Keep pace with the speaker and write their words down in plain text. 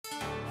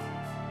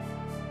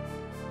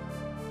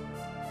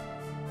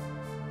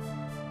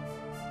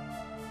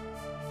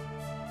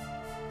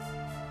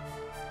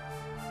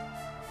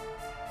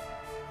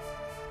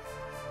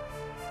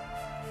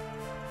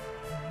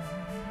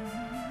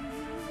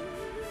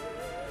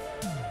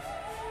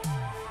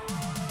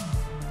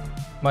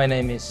My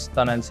name is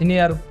Tanel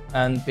Sinijärv,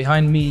 and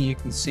behind me you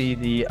can see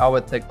the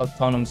Auetech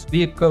autonomous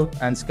vehicle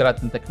and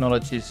Skeleton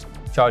Technologies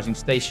charging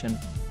station.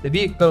 The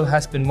vehicle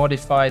has been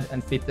modified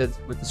and fitted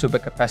with the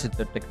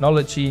supercapacitor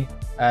technology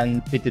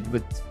and fitted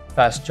with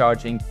fast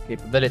charging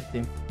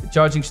capability. The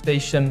charging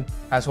station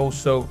has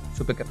also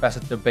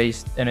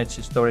supercapacitor-based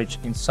energy storage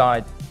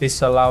inside.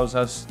 This allows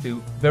us to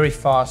very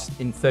fast,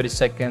 in 30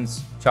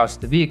 seconds, charge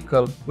the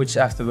vehicle, which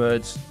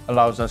afterwards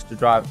allows us to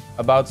drive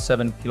about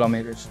 7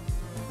 kilometers.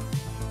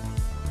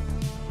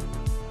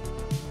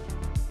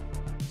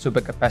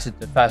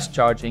 Supercapacitor fast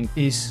charging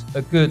is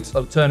a good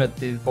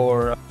alternative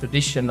for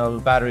traditional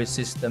battery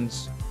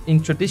systems. In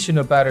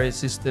traditional battery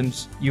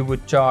systems, you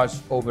would charge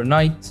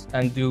overnight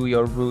and do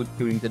your route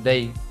during the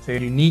day. So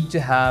you need to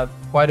have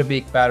quite a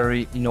big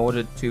battery in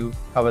order to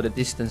cover the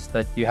distance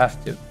that you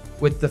have to.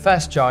 With the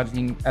fast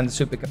charging and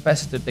the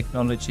supercapacitor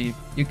technology,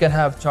 you can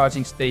have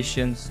charging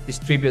stations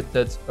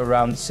distributed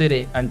around the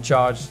city and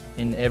charge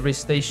in every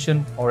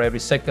station or every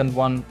second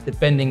one,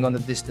 depending on the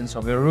distance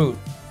of your route.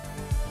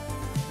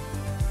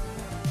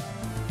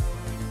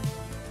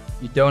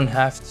 You don't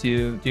have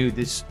to do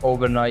this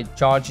overnight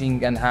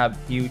charging and have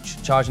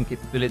huge charging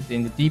capability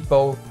in the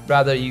depot.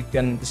 Rather, you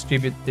can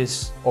distribute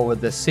this over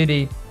the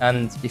city.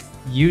 And if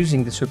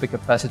using the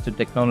supercapacitor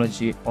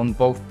technology on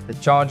both the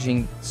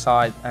charging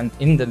side and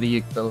in the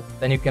vehicle,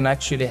 then you can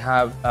actually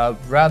have a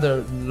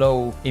rather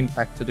low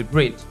impact to the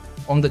grid.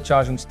 On the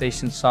charging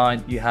station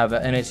side, you have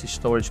an energy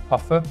storage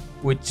buffer,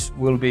 which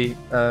will be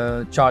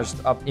charged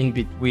up in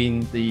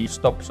between the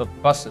stops of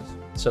the buses.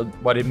 So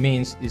what it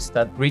means is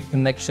that grid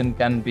connection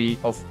can be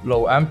of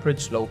low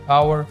amperage, low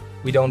power.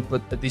 We don't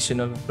put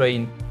additional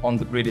drain on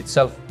the grid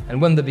itself.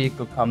 And when the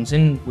vehicle comes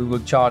in, we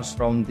will charge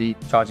from the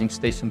charging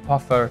station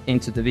buffer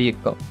into the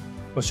vehicle.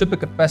 For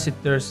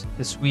supercapacitors,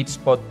 the sweet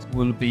spot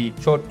will be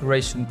short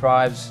duration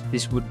drives.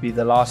 This would be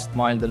the last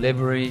mile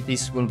delivery.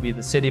 This will be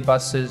the city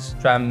buses,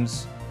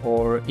 trams,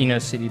 or inner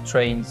city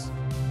trains.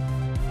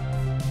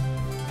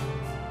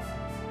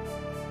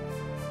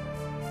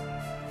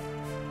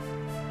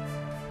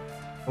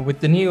 With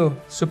the new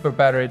super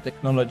battery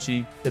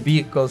technology, the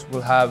vehicles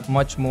will have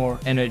much more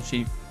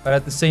energy, but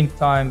at the same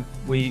time,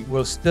 we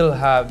will still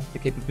have the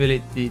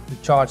capability to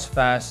charge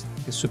fast.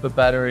 The super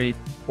battery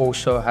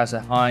also has a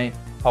high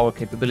power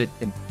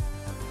capability.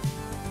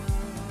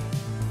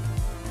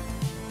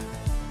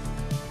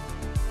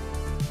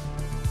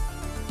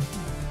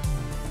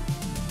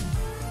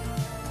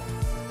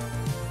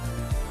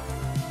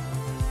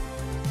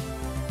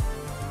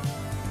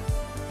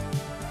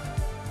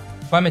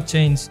 Climate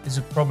change is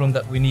a problem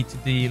that we need to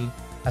deal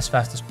as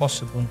fast as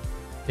possible.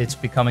 It's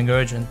becoming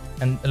urgent,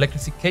 and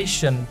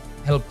electrification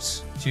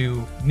helps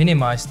to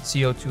minimize the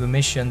CO2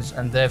 emissions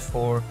and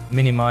therefore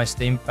minimize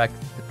the impact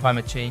of the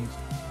climate change.